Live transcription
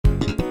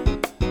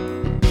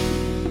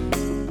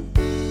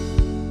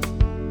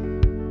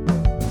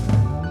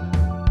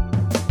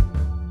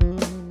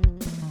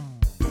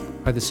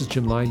Hi, this is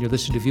Jim Lyon. You're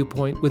listening to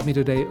Viewpoint. With me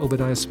today,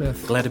 Obadiah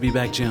Smith. Glad to be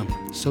back, Jim.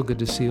 So good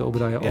to see you,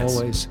 Obadiah, Yes.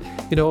 always.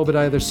 You know,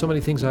 Obadiah, there's so many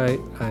things I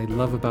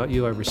love about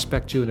you, I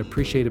respect you and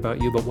appreciate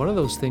about you, but one of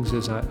those things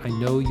is I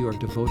know you are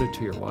devoted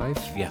to your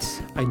wife.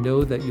 Yes. I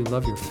know that you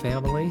love your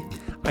family.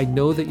 I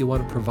know that you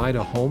want to provide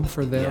a home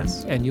for them,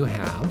 Yes. and you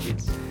have.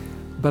 Yes.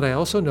 But I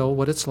also know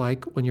what it's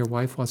like when your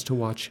wife wants to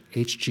watch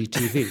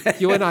HGTV.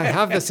 You and I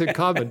have this in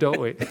common, don't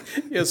we?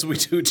 Yes, we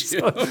do,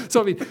 Jim. So,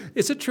 I mean,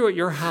 is it true at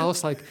your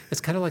house, like, it's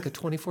kind of like a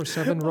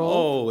 24/7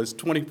 role? Oh, it's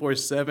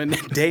 24/7,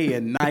 day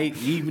and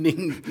night,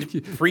 evening,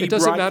 pre-broadcast. It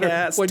doesn't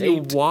matter when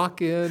taped. you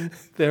walk in,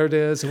 there it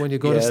is, and when you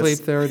go to Yes, sleep,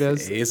 there it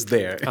is. It's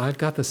there. I've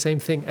got the same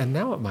thing. And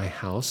now at my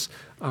house,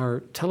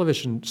 our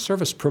television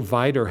service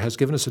provider has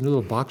given us a new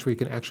little box where you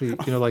can actually,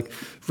 like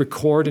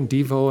record in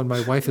Devo, and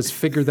my wife has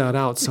figured that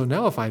out. So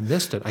now if I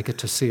missed it, I get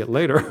to see it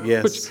later,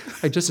 Yes.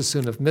 which I just as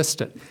soon have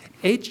missed it.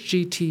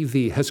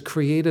 HGTV has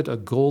created a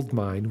gold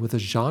mine with a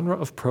genre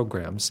of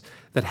programs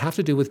that have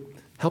to do with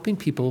helping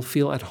people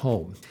feel at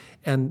home.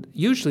 And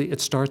usually it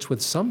starts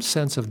with some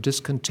sense of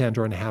discontent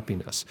or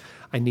unhappiness.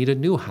 I need a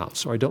new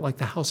house, or I don't like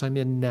the house I'm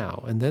in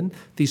now. And then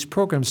these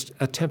programs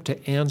attempt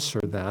to answer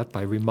that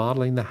by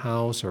remodeling the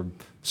house or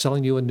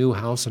selling you a new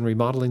house and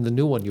remodeling the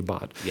new one you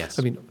bought. Yes.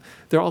 I mean,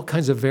 there are all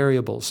kinds of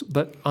variables.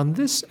 But on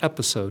this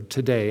episode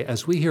today,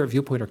 as we here at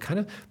Viewpoint are kind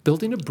of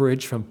building a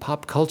bridge from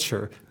pop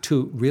culture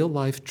to real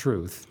life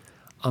truth,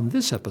 on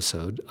this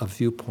episode of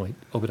Viewpoint,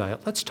 Obadiah,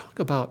 let's talk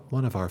about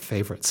one of our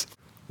favorites.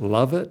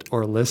 Love it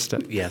or list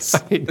it. Yes.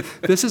 I mean,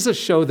 this is a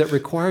show that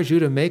requires you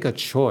to make a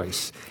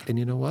choice. And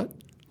you know what?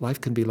 Life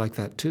can be like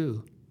that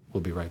too.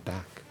 We'll be right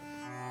back.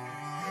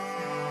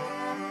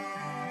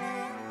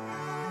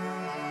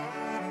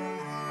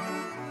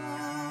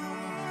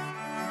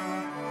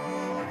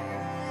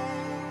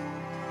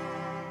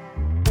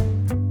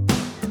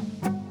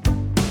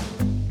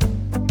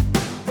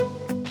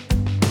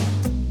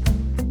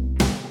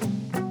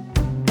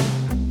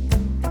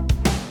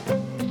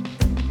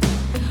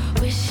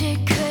 Wish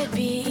it could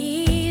be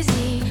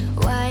easy.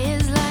 Why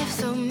is life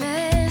so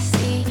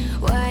messy?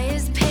 Why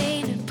is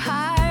pain a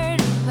part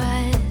of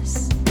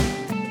us?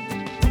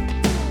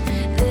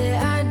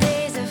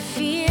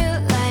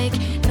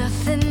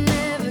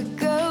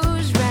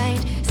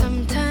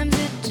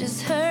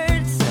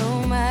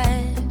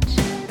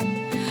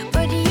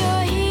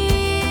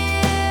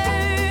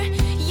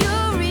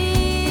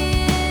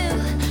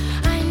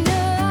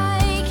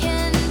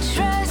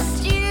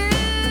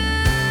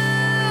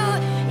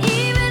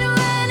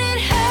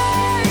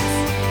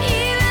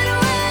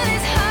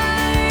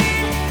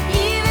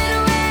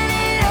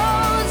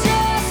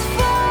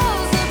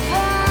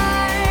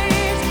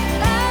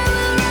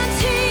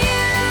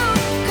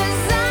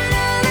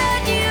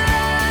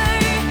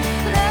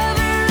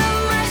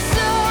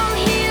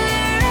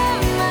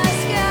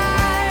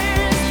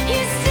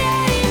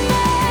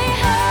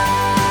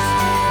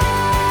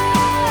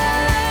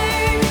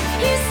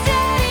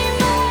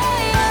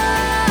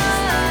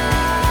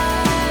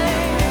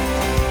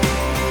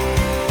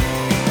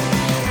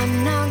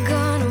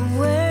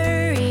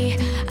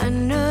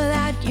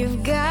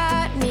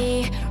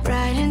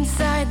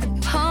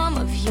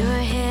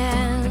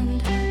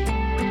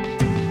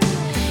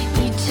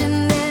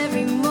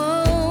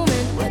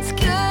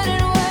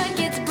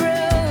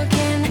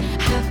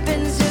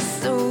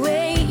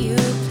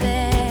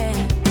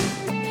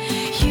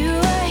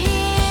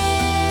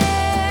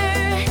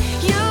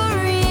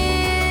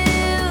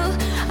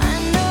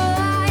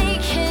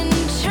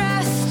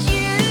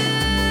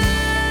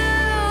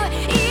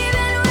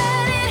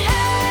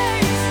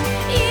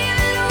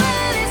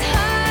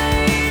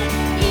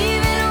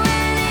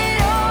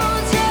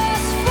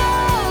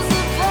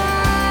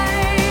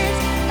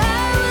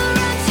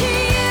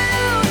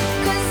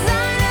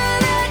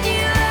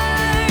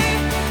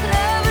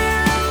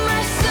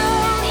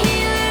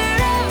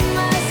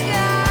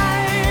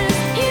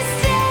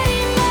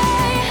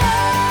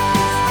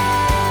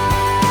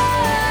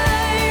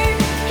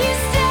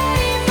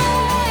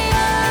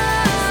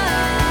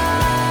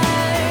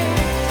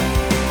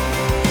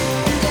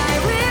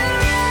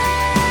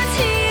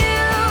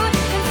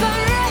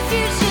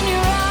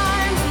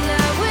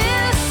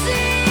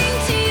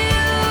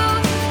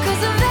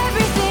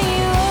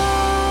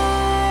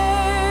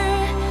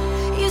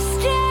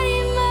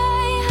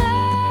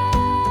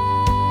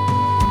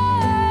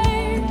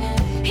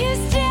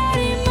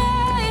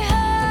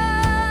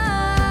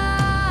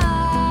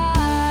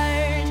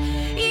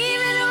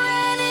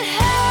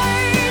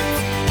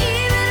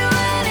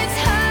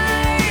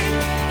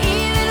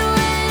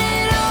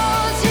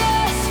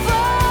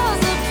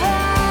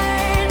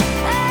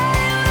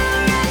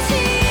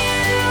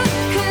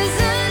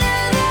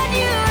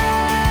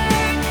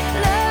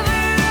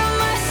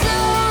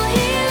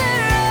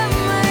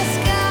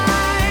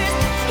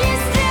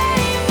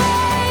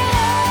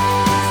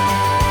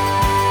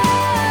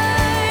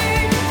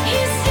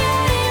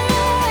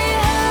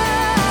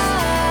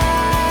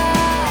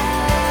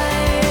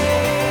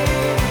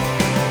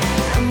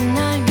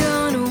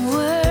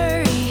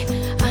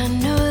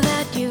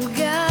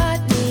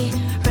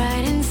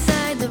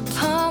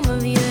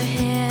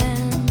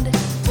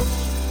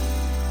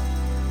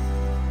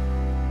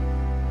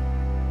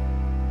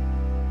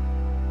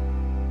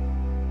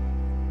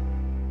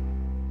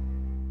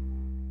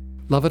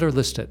 Love It or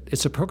List It.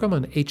 It's a program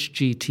on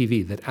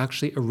HGTV that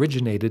actually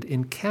originated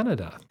in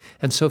Canada.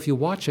 And so if you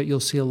watch it,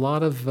 you'll see a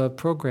lot of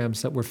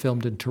programs that were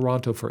filmed in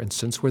Toronto, for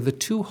instance, where the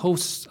two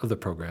hosts of the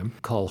program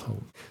call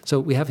home. So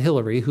we have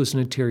Hillary, who's an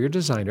interior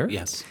designer.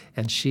 Yes.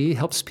 And she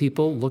helps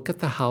people look at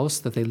the house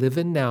that they live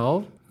in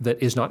now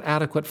that is not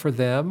adequate for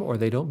them, or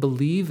they don't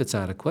believe it's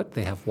adequate.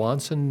 They have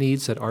wants and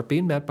needs that aren't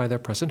being met by their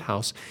present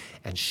house.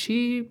 And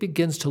she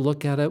begins to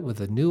look at it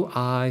with a new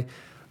eye.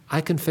 I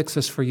can fix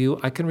this for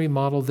you. I can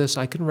remodel this.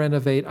 I can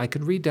renovate. I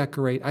can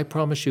redecorate. I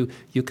promise you,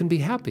 you can be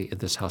happy at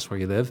this house where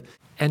you live.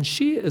 And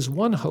she is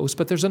one host,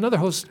 but there's another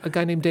host, a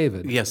guy named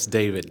David. Yes,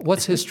 David.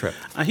 What's his trip?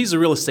 He's a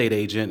real estate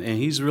agent, and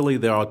he's really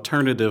the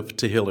alternative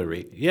to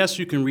Hillary. Yes,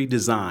 you can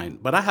redesign,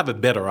 but I have a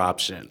better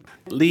option.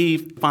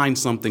 Leave, find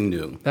something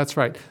new. That's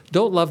right.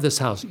 Don't love this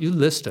house. You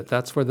list it.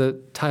 That's where the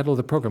title of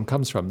the program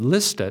comes from.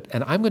 List it,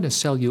 and I'm going to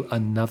sell you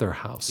another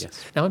house.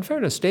 Yes. Now, in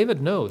fairness,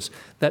 David knows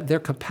that their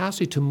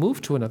capacity to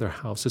move to another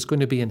house is going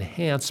to be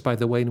enhanced by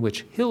the way in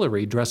which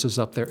Hillary dresses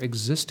up their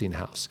existing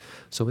house.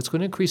 So it's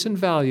going to increase in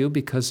value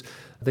because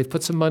they've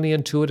put some money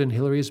into it and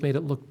Hillary has made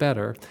it look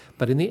better.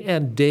 But in the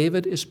end,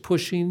 David is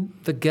pushing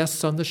the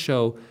guests on the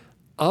show,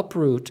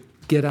 uproot,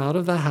 get out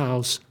of the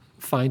house,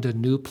 find a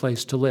new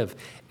place to live.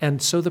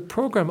 And so the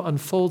program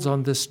unfolds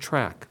on this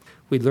track.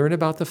 We learn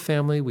about the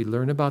family, we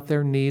learn about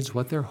their needs,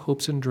 what their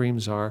hopes and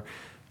dreams are.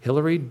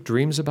 Hillary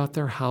dreams about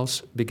their house,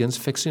 begins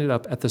fixing it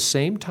up. At the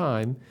same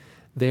time,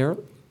 they're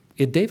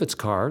in David's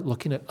car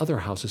looking at other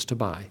houses to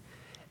buy.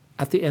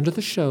 At the end of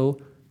the show,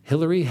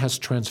 Hillary has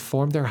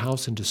transformed their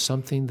house into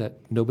something that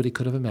nobody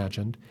could have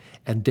imagined.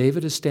 And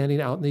David is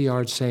standing out in the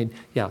yard saying,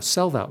 yeah,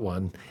 sell that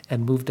one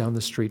and move down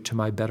the street to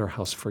my better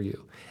house for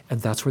you. And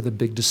that's where the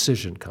big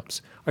decision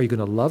comes. Are you going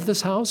to love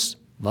this house,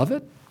 love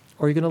it?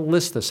 Or are you going to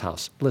list this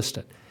house, list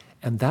it?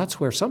 And that's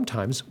where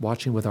sometimes,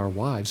 watching with our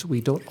wives,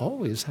 we don't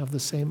always have the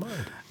same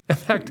mind. In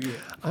fact,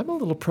 I'm a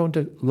little prone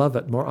to love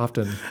it more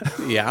often.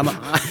 Yeah,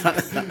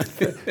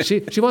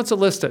 She wants to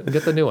list it and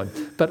get the new one.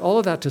 But all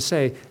of that to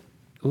say,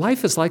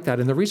 life is like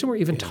that. And the reason we're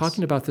even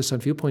talking about this on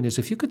Viewpoint is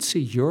if you could see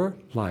your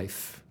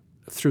life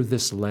through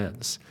this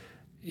lens,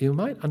 you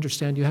might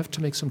understand you have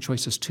to make some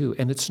choices too.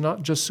 And it's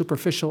not just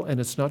superficial and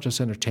it's not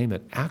just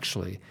entertainment.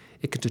 Actually,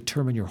 it could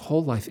determine your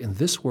whole life in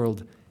this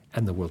world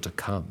and the world to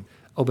come.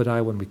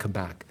 Obadiah, when we come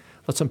back,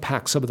 let's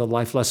unpack some of the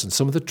life lessons,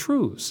 some of the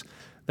truths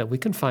that we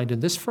can find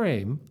in this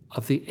frame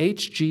of the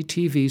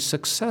HGTV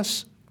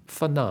success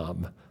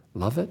phenom.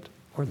 Love it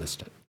or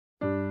list it.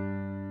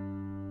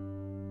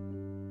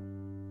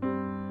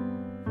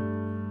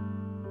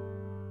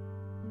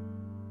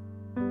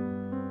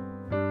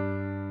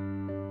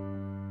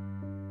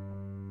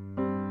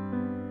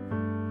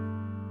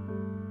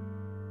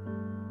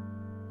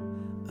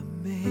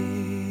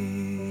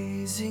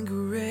 Amazing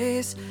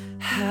grace,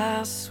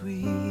 how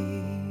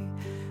sweet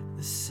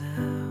the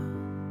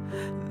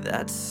sound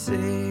that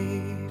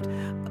saved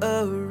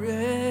a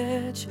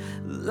wretch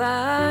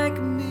like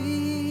me.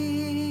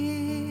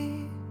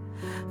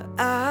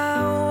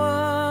 I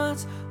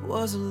once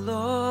was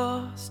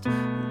lost,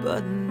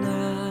 but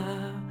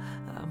now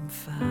I'm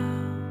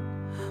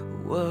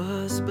found.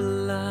 Was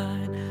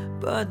blind,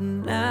 but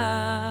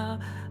now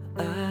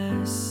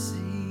I see.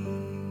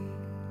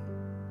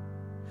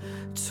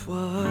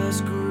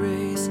 'Twas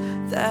grace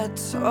that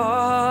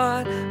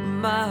taught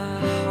my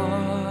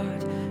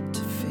heart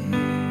to fear,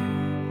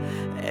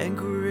 and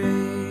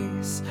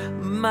grace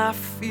my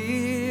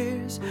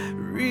fears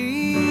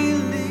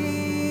relieved.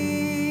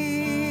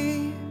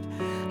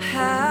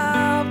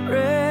 How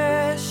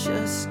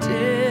precious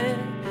did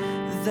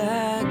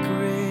that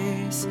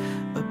grace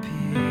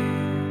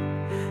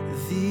appear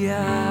the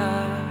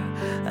hour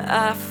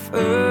I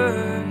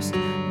first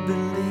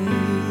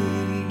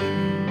believed.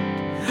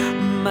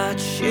 My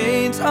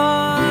chains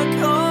are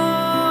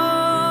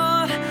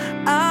gone,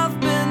 I've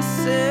been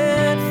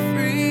set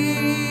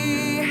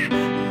free.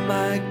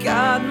 My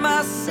God,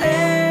 my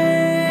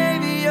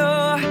Savior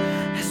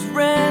has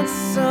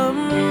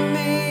ransomed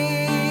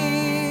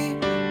me.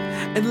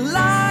 And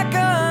like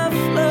a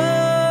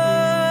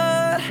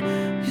flood,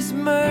 His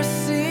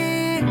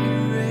mercy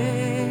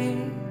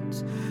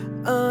reigns.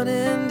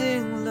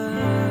 Unending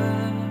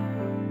love,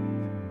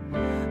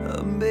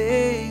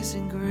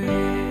 amazing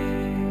grace.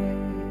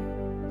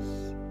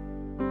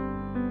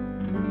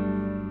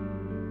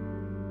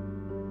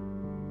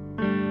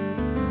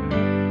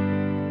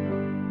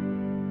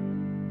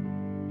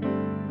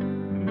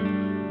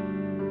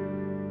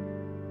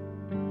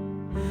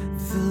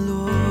 The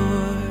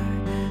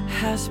Lord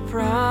has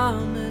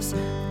promised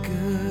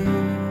good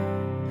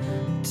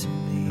to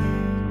me.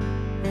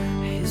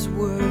 His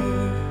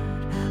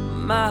word,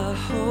 my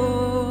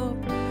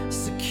hope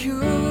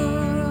secures.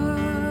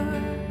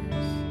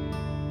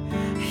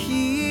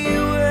 He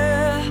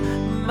will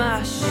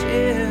my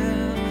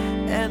shield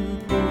and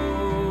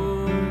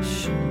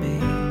portion me,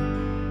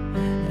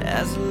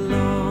 as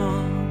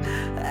long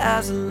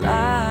as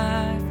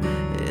life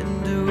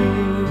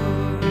endures.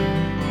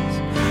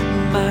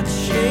 My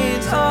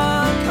chains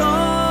are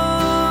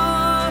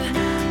gone,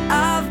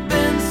 I've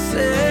been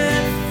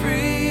set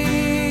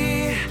free.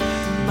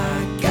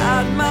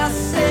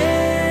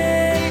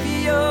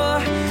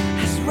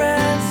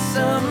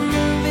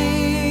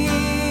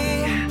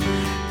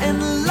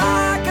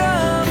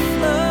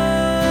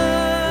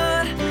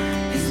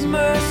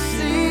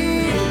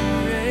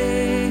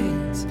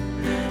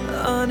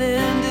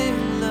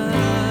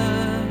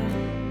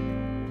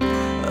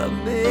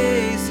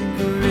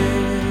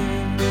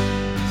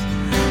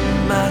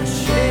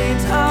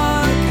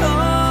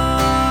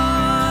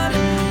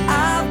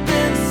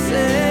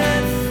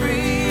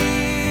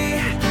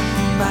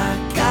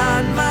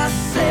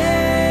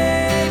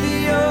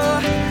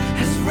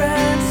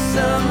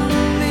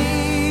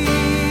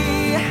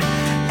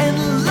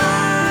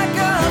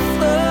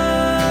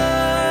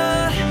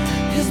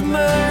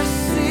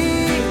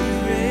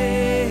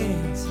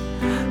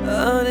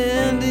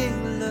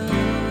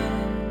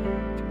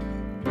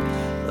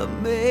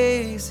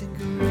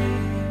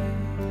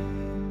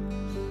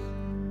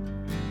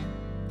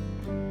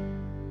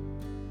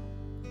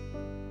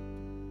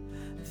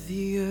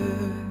 The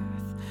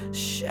earth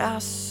shall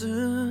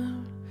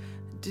soon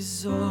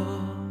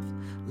dissolve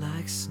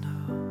like snow.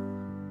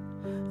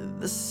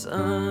 The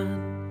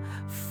sun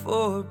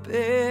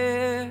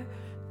forbear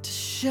to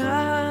shine,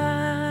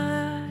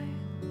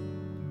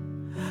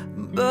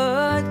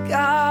 but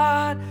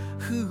God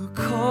who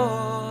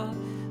called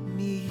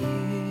me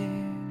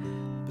here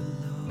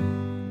below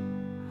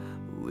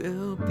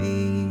will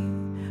be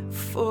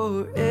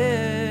forever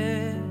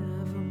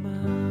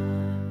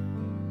mine,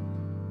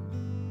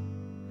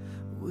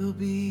 will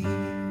be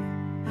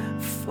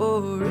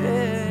forever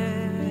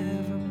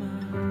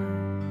mine.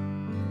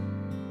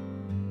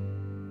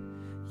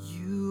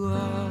 You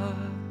are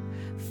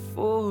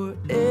forever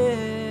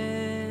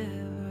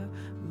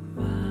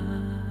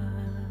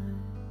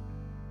mine.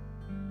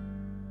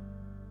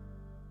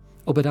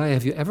 Obadiah,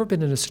 have you ever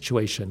been in a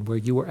situation where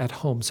you were at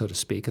home, so to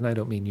speak, and I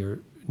don't mean your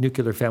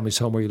nuclear family's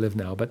home where you live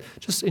now, but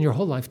just in your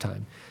whole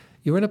lifetime,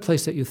 you were in a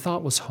place that you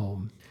thought was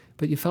home,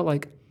 but you felt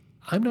like,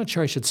 I'm not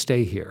sure I should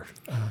stay here.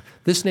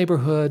 This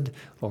neighborhood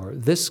or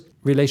this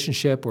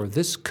relationship or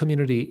this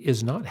community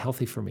is not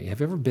healthy for me.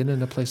 Have you ever been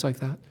in a place like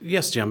that?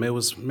 Yes, Jim. It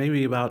was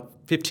maybe about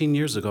 15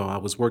 years ago. I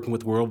was working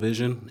with World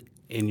Vision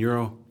in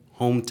your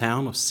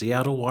hometown of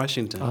Seattle,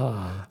 Washington.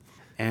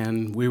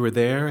 And we were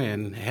there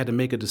and had to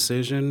make a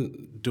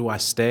decision. Do I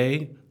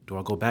stay? Do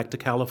I go back to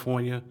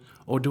California?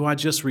 Or do I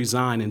just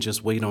resign and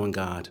just wait on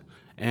God?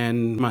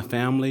 And my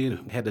family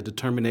had the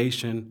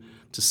determination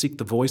to seek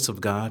the voice of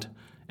God,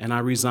 and I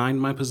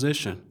resigned my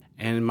position.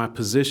 And in my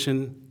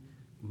position,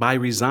 by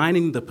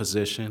resigning the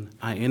position,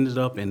 I ended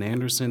up in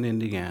Anderson,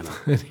 Indiana.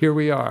 And here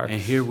we are. And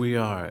here we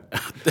are.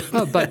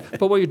 But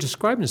what you're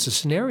describing is a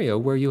scenario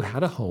where you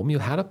had a home, you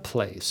had a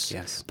place,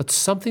 Yes. but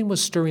something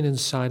was stirring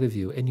inside of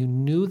you, and you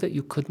knew that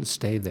you couldn't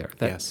stay there.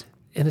 Yes.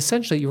 And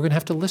essentially, you were going to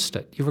have to list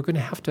it. You were going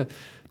to have to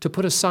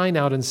put a sign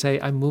out and say,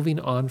 I'm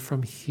moving on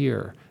from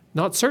here.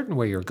 Not certain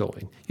where you're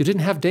going. You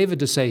didn't have David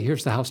to say,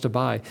 here's the house to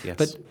buy. Yes.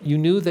 But you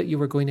knew that you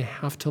were going to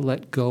have to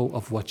let go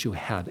of what you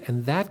had.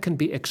 And that can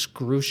be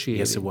excruciating.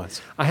 Yes, it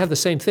was. I have the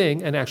same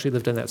thing and actually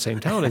lived in that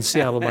same town in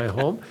Seattle, my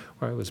home,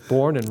 where I was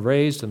born and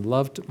raised and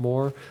loved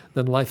more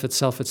than life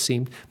itself, it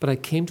seemed. But I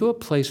came to a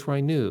place where I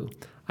knew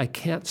I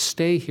can't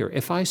stay here.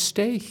 If I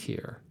stay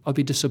here, I'll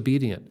be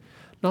disobedient.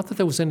 Not that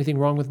there was anything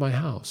wrong with my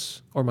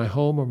house or my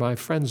home or my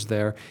friends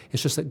there.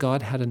 It's just that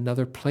God had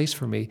another place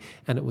for me,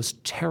 and it was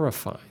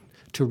terrifying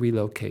to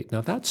relocate. Now,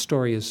 that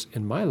story is,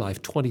 in my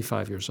life,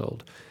 25 years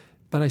old,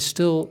 but I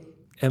still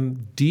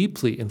am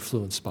deeply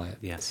influenced by it.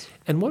 Yes.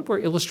 And what we're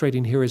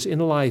illustrating here is in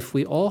life,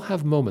 we all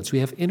have moments, we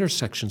have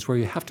intersections where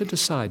you have to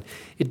decide.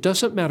 It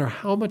doesn't matter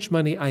how much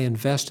money I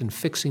invest in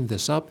fixing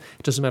this up.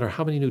 It doesn't matter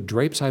how many new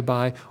drapes I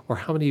buy or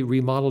how many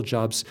remodel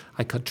jobs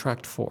I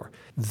contract for.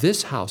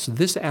 This house,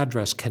 this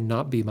address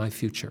cannot be my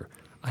future.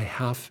 I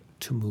have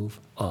to move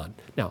on.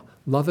 Now,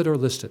 love it or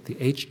list it, the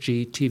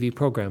HGTV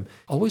program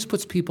always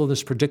puts people in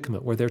this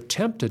predicament where they're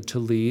tempted to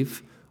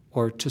leave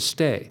or to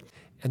stay.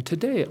 And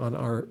today on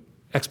our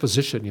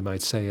exposition, you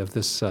might say, of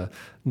this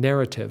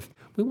narrative,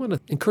 we want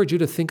to encourage you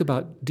to think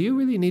about, do you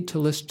really need to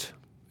list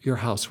your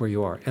house where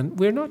you are? And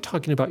we're not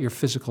talking about your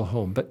physical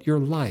home, but your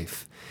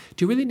life.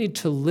 Do you really need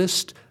to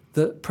list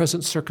the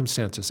present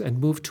circumstances and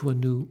move to a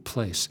new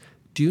place?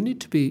 Do you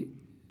need to be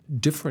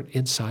different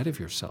inside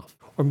of yourself?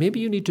 Or maybe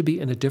you need to be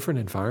in a different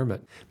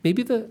environment.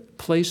 Maybe the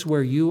place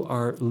where you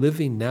are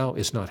living now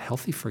is not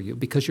healthy for you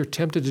because you're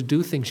tempted to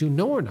do things you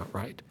know are not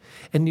right.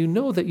 And you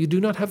know that you do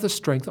not have the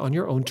strength on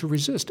your own to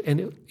resist.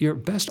 And your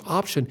best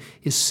option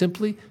is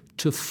simply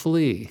to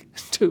flee,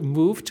 to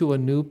move to a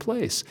new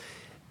place.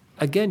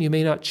 Again, you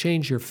may not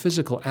change your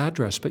physical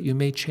address, but you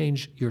may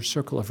change your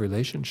circle of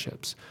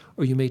relationships,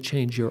 or you may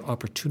change your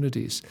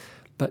opportunities.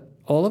 But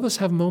all of us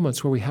have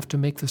moments where we have to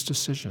make this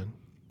decision.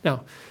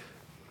 Now,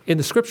 in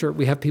the Scripture,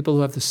 we have people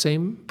who have the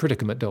same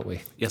predicament, don't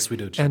we? Yes, we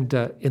do, Jim. And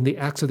in the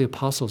Acts of the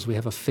Apostles, we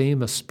have a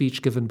famous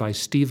speech given by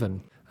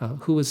Stephen,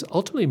 who was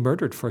ultimately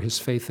murdered for his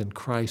faith in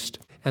Christ.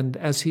 And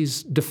as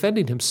he's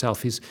defending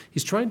himself, he's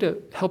trying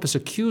to help his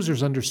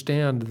accusers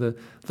understand the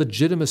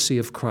legitimacy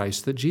of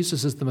Christ, that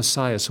Jesus is the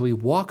Messiah. So he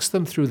walks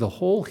them through the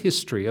whole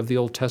history of the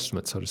Old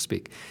Testament, so to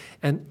speak.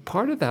 And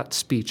part of that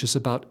speech is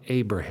about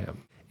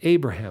Abraham.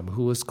 Abraham,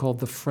 who is called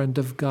the friend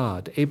of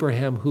God.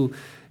 Abraham, who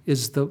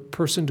is the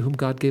person to whom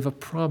God gave a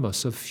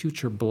promise of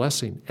future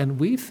blessing. And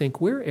we think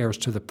we're heirs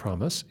to the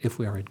promise if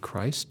we are in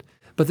Christ.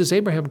 But this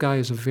Abraham guy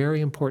is a very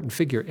important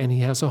figure, and he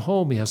has a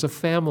home, he has a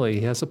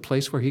family, he has a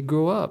place where he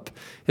grew up.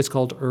 It's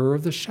called Ur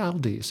of the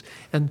Chaldees.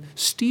 And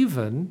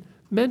Stephen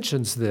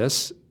mentions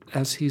this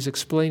as he's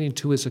explaining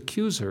to his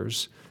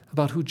accusers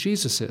about who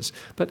Jesus is.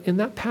 But in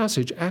that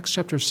passage, Acts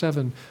chapter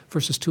 7,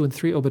 verses 2 and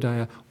 3,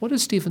 Obadiah, what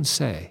does Stephen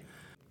say?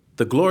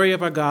 The glory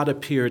of our God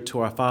appeared to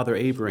our father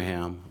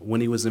Abraham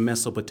when he was in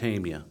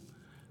Mesopotamia,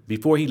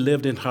 before he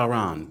lived in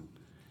Haran,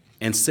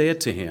 and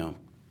said to him,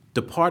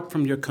 Depart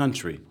from your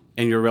country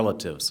and your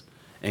relatives,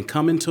 and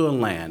come into a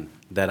land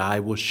that I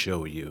will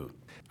show you.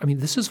 I mean,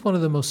 this is one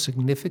of the most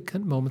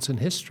significant moments in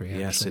history,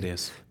 actually. Yes, it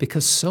is.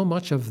 Because so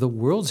much of the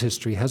world's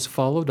history has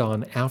followed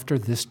on after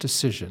this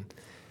decision.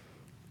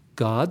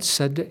 God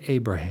said to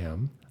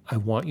Abraham, I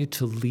want you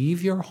to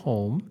leave your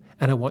home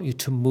and I want you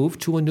to move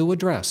to a new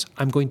address.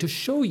 I'm going to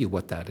show you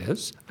what that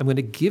is. I'm going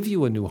to give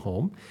you a new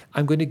home.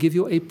 I'm going to give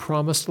you a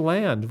promised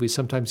land. We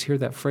sometimes hear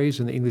that phrase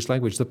in the English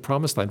language, the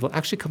promised land. Well, it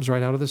actually comes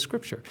right out of the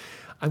scripture.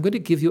 I'm going to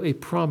give you a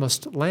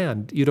promised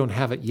land. You don't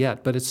have it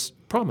yet, but it's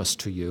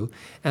promised to you.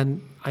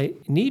 And I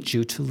need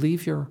you to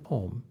leave your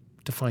home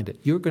to find it.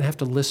 You're going to have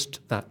to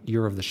list that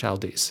Ur of the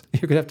Chaldees.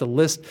 You're going to have to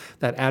list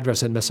that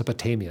address in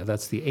Mesopotamia.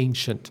 That's the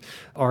ancient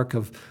arc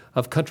of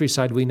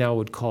countryside we now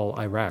would call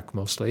Iraq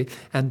mostly.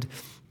 And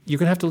you're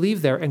going to have to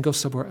leave there and go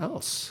somewhere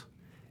else.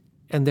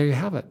 And there you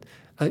have it.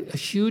 A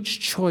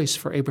huge choice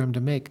for Abraham to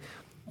make.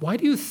 Why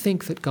do you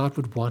think that God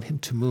would want him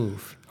to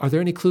move? Are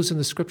there any clues in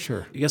the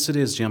scripture? Yes, it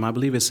is, Jim. I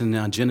believe it's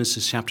in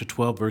Genesis chapter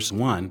 12, verse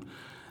 1,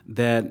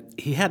 that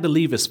he had to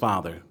leave his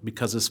father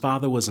because his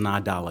father was an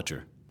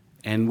idolater.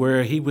 And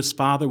where his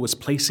father was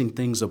placing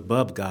things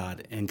above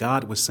God, and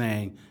God was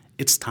saying,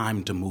 it's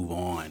time to move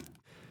on.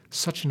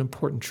 Such an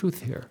important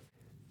truth here.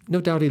 No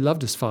doubt he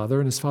loved his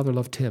father, and his father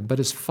loved him, but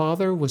his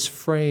father was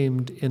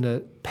framed in a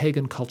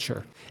pagan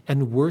culture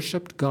and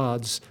worshipped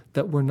gods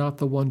that were not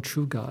the one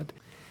true God.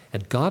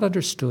 And God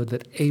understood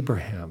that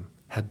Abraham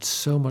had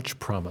so much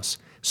promise,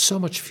 so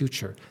much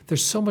future.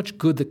 There's so much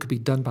good that could be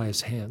done by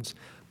his hands.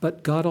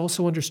 But God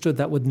also understood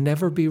that would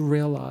never be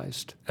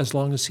realized as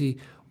long as he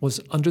was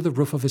under the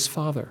roof of his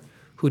father,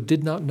 who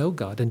did not know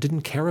God and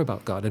didn't care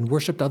about God and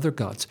worshipped other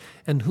gods.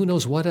 And who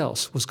knows what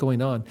else was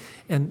going on.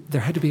 And there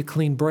had to be a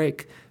clean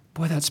break.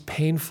 Boy, that's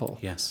painful.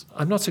 Yes.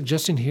 I'm not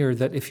suggesting here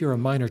that if you're a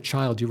minor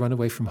child, you run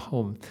away from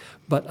home.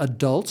 But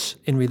adults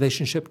in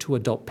relationship to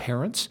adult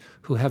parents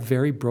who have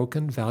very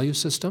broken value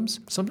systems,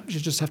 sometimes you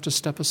just have to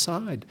step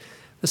aside.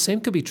 The same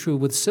could be true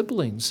with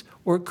siblings,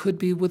 or it could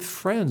be with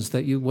friends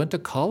that you went to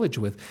college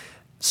with.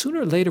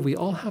 Sooner or later, we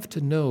all have to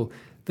know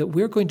that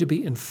we're going to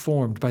be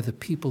informed by the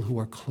people who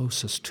are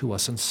closest to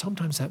us. And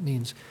sometimes that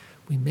means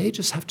we may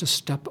just have to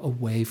step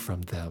away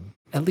from them,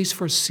 at least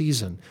for a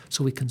season,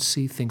 so we can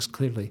see things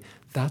clearly.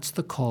 That's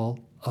the call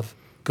of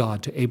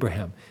God to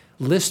Abraham.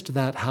 List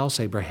that house,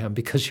 Abraham,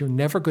 because you're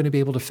never going to be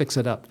able to fix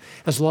it up.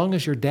 As long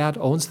as your dad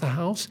owns the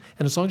house,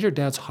 and as long as your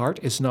dad's heart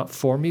is not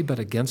for me but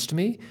against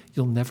me,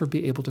 you'll never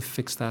be able to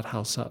fix that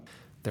house up.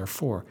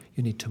 Therefore,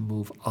 you need to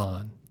move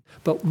on.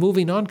 But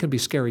moving on can be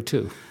scary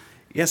too.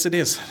 Yes, it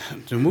is.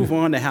 To move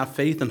on, to have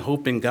faith and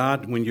hope in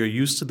God when you're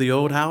used to the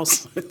old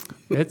house.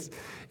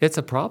 It's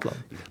a problem.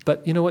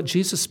 But you know what?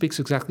 Jesus speaks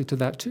exactly to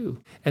that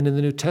too. And in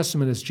the New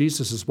Testament, as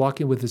Jesus is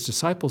walking with his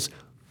disciples,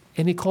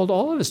 and he called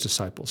all of his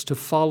disciples to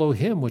follow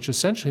him, which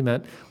essentially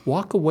meant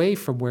walk away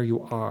from where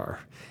you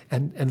are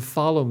and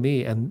follow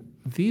me. And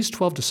these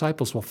 12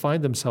 disciples will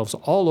find themselves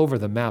all over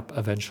the map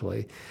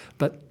eventually.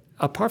 But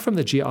apart from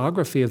the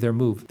geography of their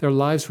move, their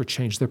lives were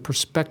changed, their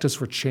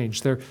perspectives were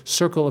changed, their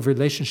circle of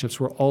relationships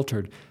were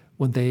altered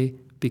when they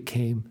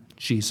became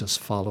Jesus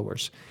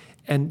followers.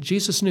 And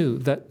Jesus knew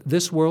that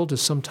this world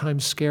is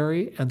sometimes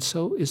scary, and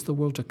so is the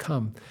world to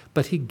come.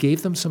 But he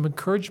gave them some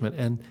encouragement,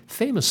 and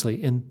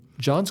famously in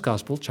John's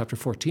Gospel, chapter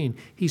 14,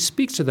 he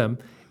speaks to them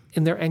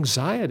in their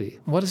anxiety.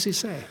 What does he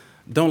say?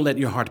 Don't let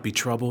your heart be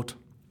troubled.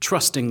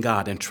 Trust in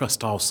God and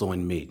trust also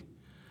in me.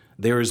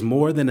 There is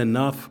more than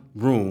enough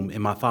room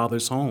in my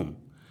Father's home.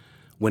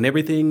 When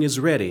everything is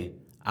ready,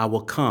 I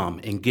will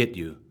come and get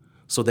you,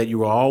 so that you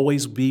will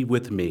always be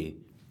with me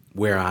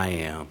where I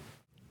am.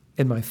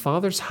 In my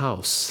Father's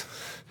house,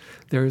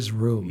 there is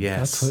room.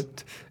 Yes. That's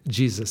what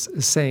Jesus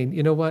is saying.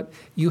 You know what?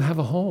 You have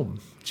a home,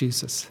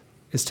 Jesus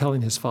is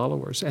telling his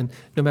followers. And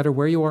no matter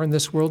where you are in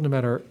this world, no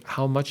matter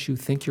how much you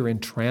think you're in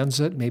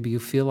transit, maybe you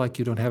feel like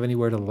you don't have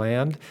anywhere to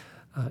land,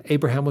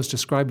 Abraham was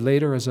described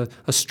later as a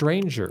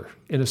stranger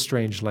in a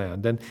strange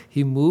land. And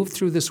he moved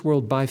through this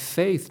world by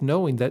faith,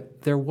 knowing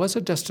that there was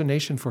a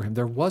destination for him.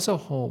 There was a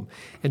home.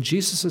 And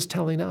Jesus is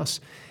telling us,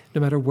 no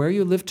matter where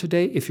you live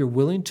today, if you're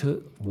willing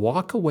to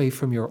walk away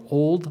from your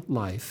old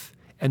life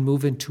and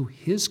move into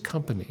his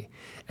company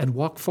and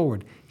walk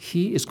forward,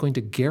 he is going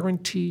to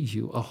guarantee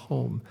you a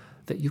home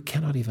that you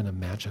cannot even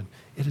imagine.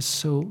 It is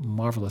so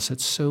marvelous.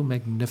 It's so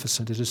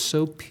magnificent. It is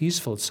so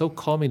peaceful. It's so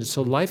calming. It's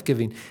so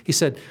life-giving. He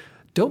said,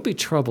 don't be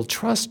troubled.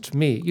 Trust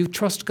me. You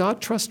trust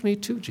God? Trust me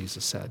too,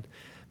 Jesus said,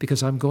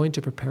 because I'm going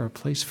to prepare a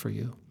place for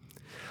you.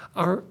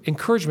 Our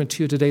encouragement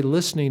to you today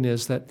listening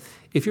is that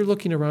if you're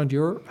looking around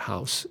your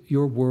house,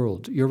 your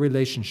world, your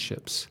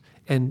relationships,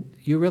 and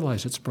you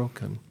realize it's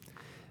broken,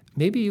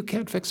 maybe you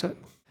can't fix it.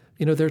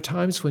 You know, there are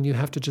times when you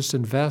have to just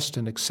invest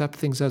and accept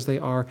things as they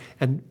are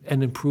and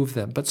improve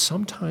them. But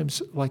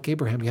sometimes, like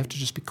Abraham, you have to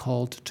just be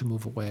called to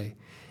move away.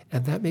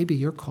 And that may be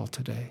your call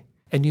today.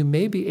 And you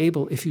may be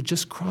able, if you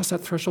just cross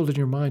that threshold in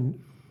your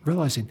mind,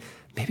 realizing,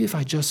 maybe if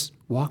I just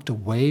walked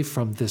away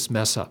from this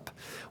mess up,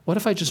 what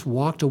if I just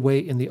walked away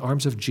in the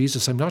arms of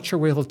Jesus? I'm not sure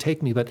where he'll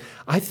take me, but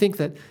I think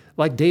that,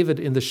 like David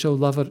in the show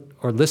Love It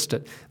or List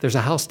It, there's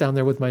a house down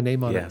there with my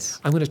name on Yes.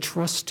 it. I'm going to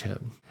trust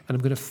him, and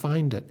I'm going to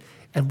find it.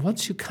 And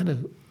once you kind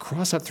of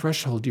cross that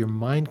threshold, your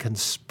mind can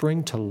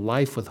spring to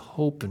life with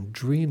hope and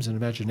dreams and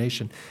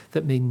imagination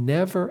that may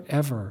never,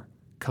 ever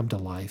come to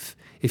life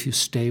if you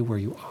stay where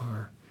you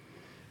are.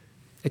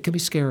 It can be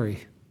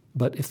scary,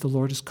 but if the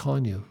Lord is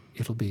calling you,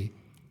 it'll be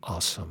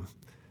awesome.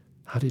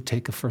 How do you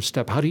take a first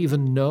step? How do you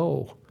even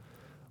know?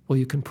 Well,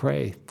 you can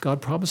pray.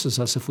 God promises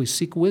us if we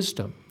seek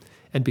wisdom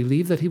and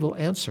believe that he will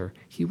answer,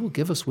 he will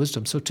give us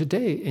wisdom. So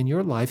today in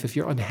your life, if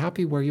you're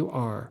unhappy where you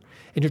are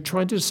and you're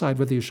trying to decide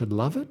whether you should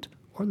love it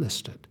or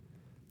list it,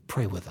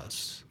 pray with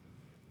us.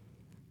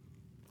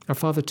 Our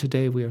Father,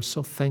 today we are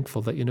so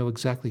thankful that you know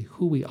exactly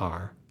who we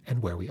are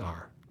and where we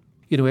are.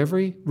 You know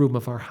every room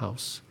of our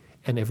house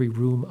and every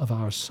room of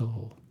our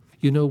soul.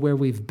 You know where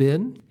we've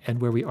been and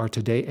where we are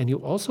today, and you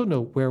also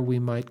know where we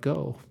might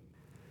go.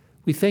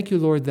 We thank you,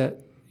 Lord,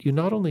 that you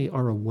not only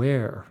are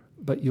aware,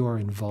 but you are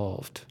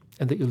involved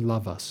and that you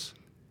love us.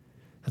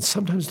 And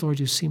sometimes, Lord,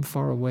 you seem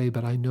far away,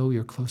 but I know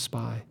you're close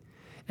by.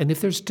 And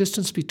if there's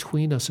distance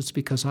between us, it's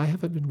because I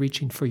haven't been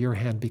reaching for your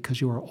hand, because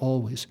you are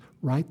always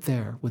right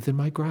there within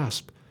my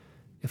grasp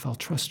if I'll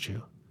trust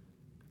you.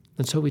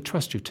 And so we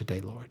trust you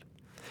today, Lord.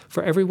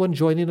 For everyone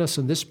joining us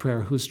in this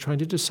prayer who's trying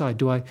to decide,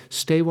 do I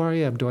stay where I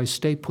am? Do I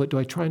stay put? Do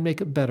I try and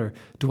make it better?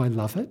 Do I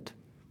love it?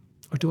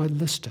 Or do I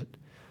list it?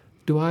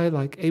 Do I,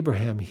 like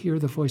Abraham, hear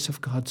the voice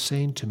of God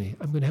saying to me,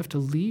 I'm going to have to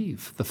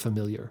leave the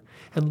familiar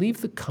and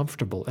leave the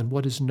comfortable and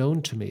what is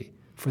known to me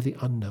for the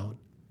unknown?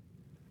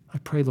 I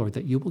pray, Lord,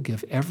 that you will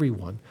give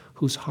everyone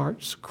whose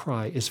heart's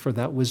cry is for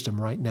that wisdom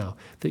right now,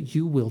 that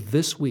you will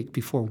this week,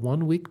 before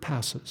 1 week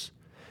passes,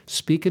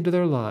 speak into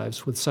their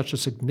lives with such a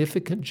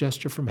significant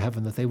gesture from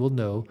heaven that they will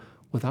know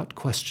without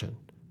question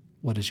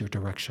what is your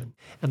direction.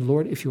 And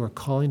Lord, if you are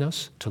calling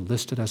us to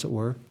list it as it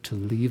were, to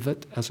leave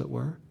it as it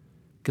were,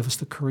 give us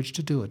the courage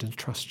to do it and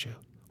trust you.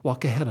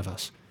 Walk ahead of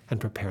us and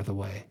prepare the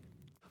way.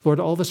 Lord,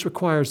 all this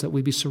requires that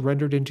we be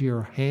surrendered into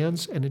your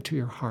hands and into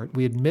your heart.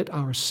 We admit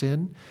our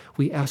sin.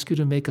 We ask you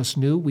to make us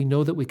new. We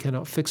know that we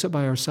cannot fix it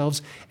by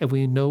ourselves, and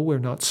we know we're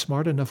not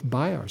smart enough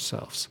by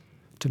ourselves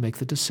to make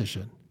the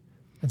decision.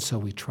 And so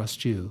we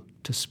trust you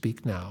to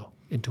speak now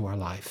into our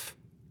life.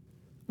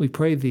 We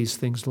pray these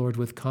things, Lord,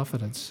 with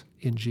confidence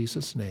in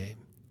Jesus' name.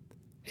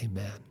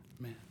 Amen.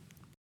 Amen.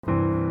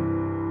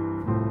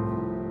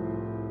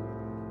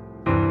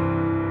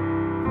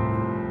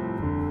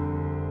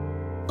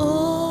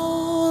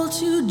 All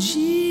to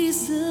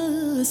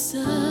Jesus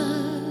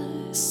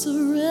I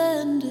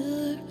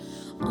surrender.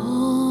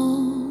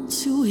 All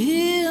to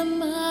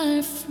him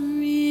I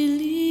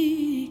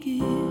freely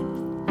give.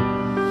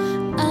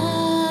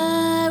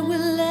 I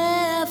will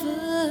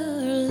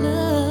ever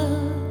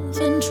love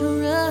and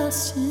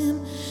trust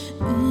him,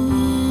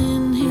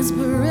 in his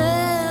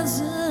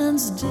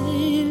presence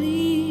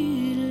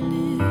daily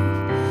live.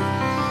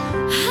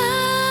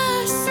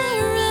 I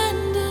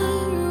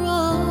surrender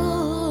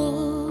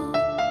all.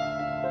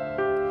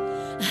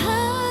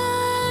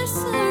 I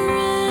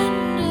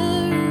surrender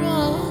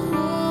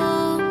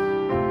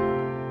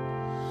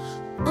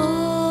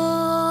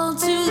all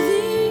to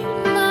thee,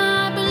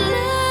 my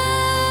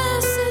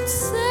blessed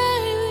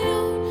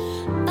Savior.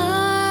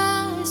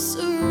 I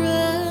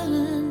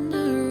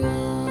surrender all.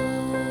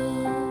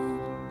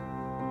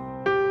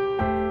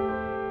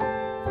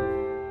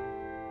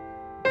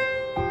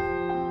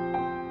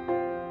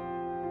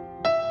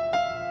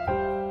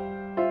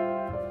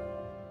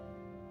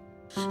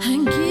 I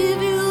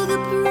give you the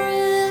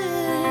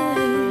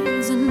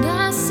praise, and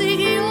I seek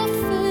your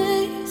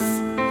face.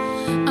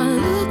 I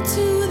look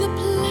to the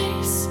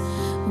place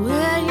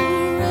where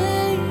you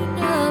reign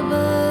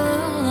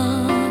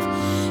above.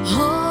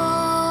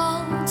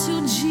 All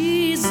to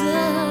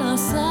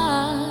Jesus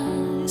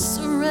I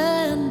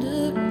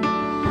surrender.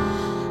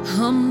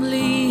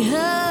 Humbly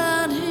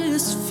at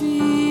his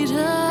feet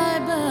I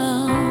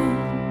bow.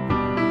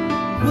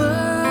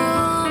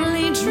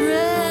 Worldly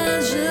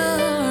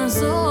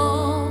treasures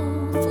all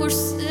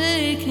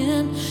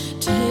forsaken.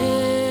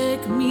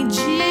 Take me,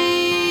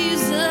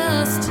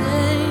 Jesus,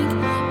 take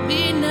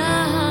me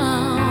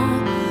now.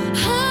 I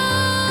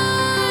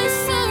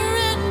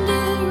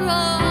surrender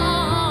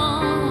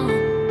all.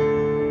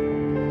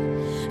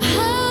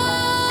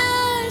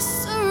 I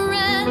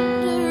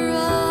surrender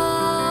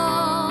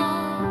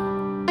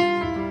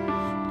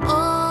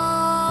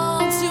all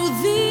to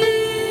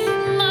thee,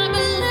 my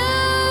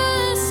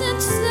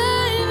blessed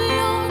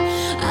Savior.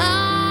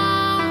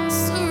 I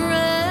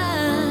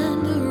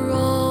surrender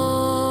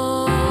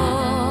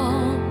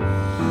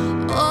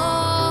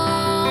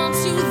all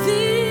to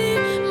thee,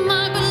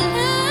 my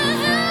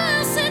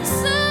blessed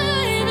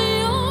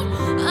Savior.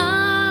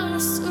 I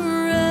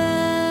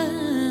surrender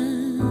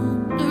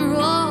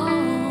all.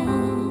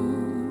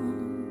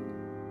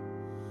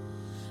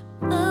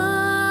 I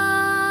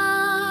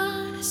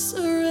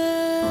surrender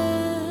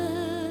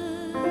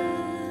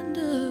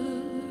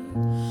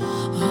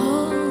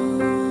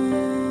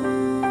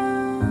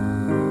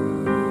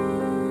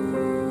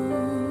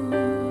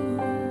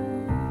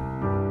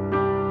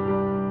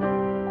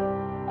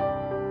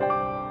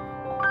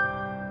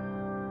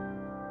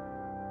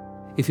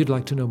If you'd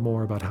like to know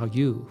more about how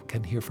you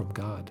can hear from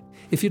God,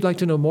 if you'd like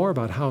to know more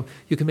about how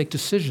you can make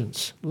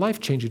decisions,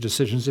 life-changing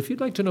decisions, if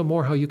you'd like to know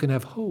more how you can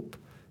have hope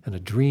and a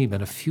dream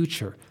and a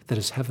future that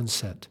is heaven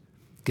sent,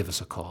 give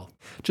us a call.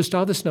 Just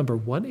dial this number,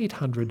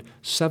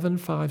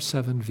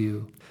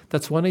 1-800-757-VIEW.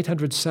 That's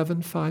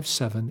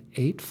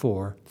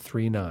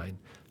 1-800-757-8439.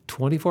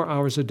 24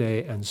 hours a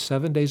day and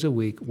 7 days a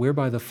week, we're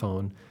by the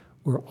phone.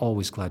 We're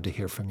always glad to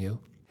hear from you.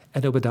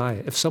 And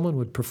Obadiah, if someone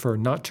would prefer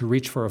not to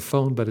reach for a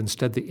phone but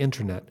instead the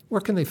internet,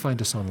 where can they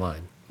find us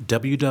online?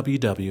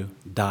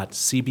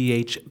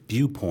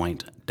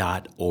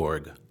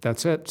 www.cbhviewpoint.org.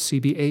 That's it,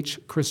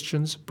 CBH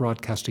Christians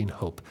Broadcasting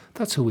Hope.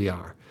 That's who we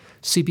are,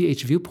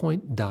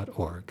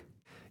 cbhviewpoint.org.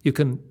 You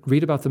can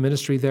read about the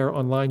ministry there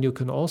online. You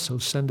can also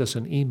send us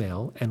an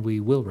email, and we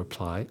will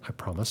reply, I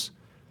promise.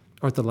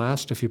 Or at the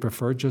last, if you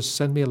prefer, just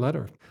send me a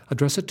letter.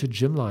 Address it to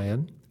Jim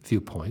Lyon,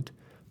 Viewpoint,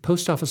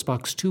 Post Office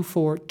Box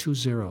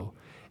 2420,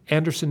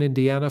 Anderson,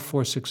 Indiana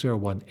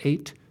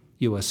 46018,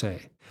 USA.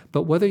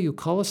 But whether you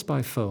call us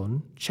by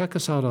phone, check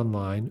us out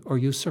online, or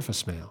use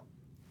Surface Mail,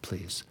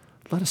 please,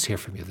 let us hear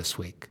from you this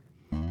week.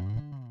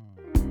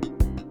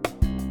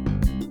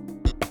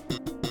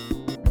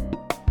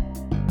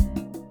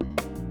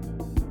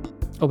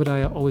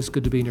 Obadiah, always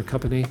good to be in your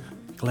company.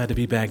 Glad to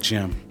be back,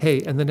 Jim.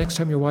 Hey, and the next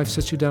time your wife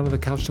sits you down on the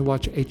couch to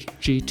watch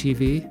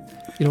HGTV,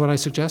 you know what I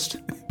suggest?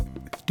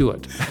 Do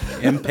it.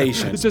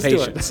 Impatience. Just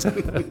Patience. do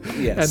it.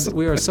 Yes. And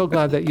we are so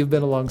glad that you've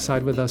been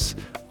alongside with us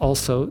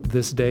also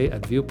this day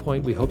at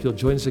Viewpoint. We hope you'll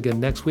join us again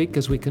next week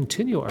as we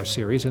continue our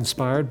series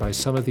inspired by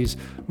some of these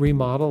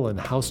remodel and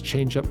house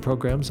change-up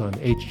programs on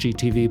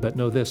HGTV. But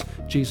know this,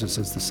 Jesus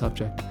is the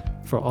subject.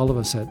 For all of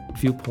us at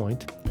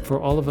Viewpoint,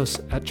 for all of us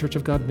at Church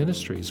of God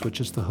Ministries,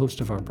 which is the host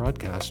of our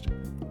broadcast,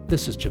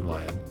 this is Jim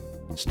Lyon.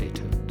 Stay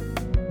tuned.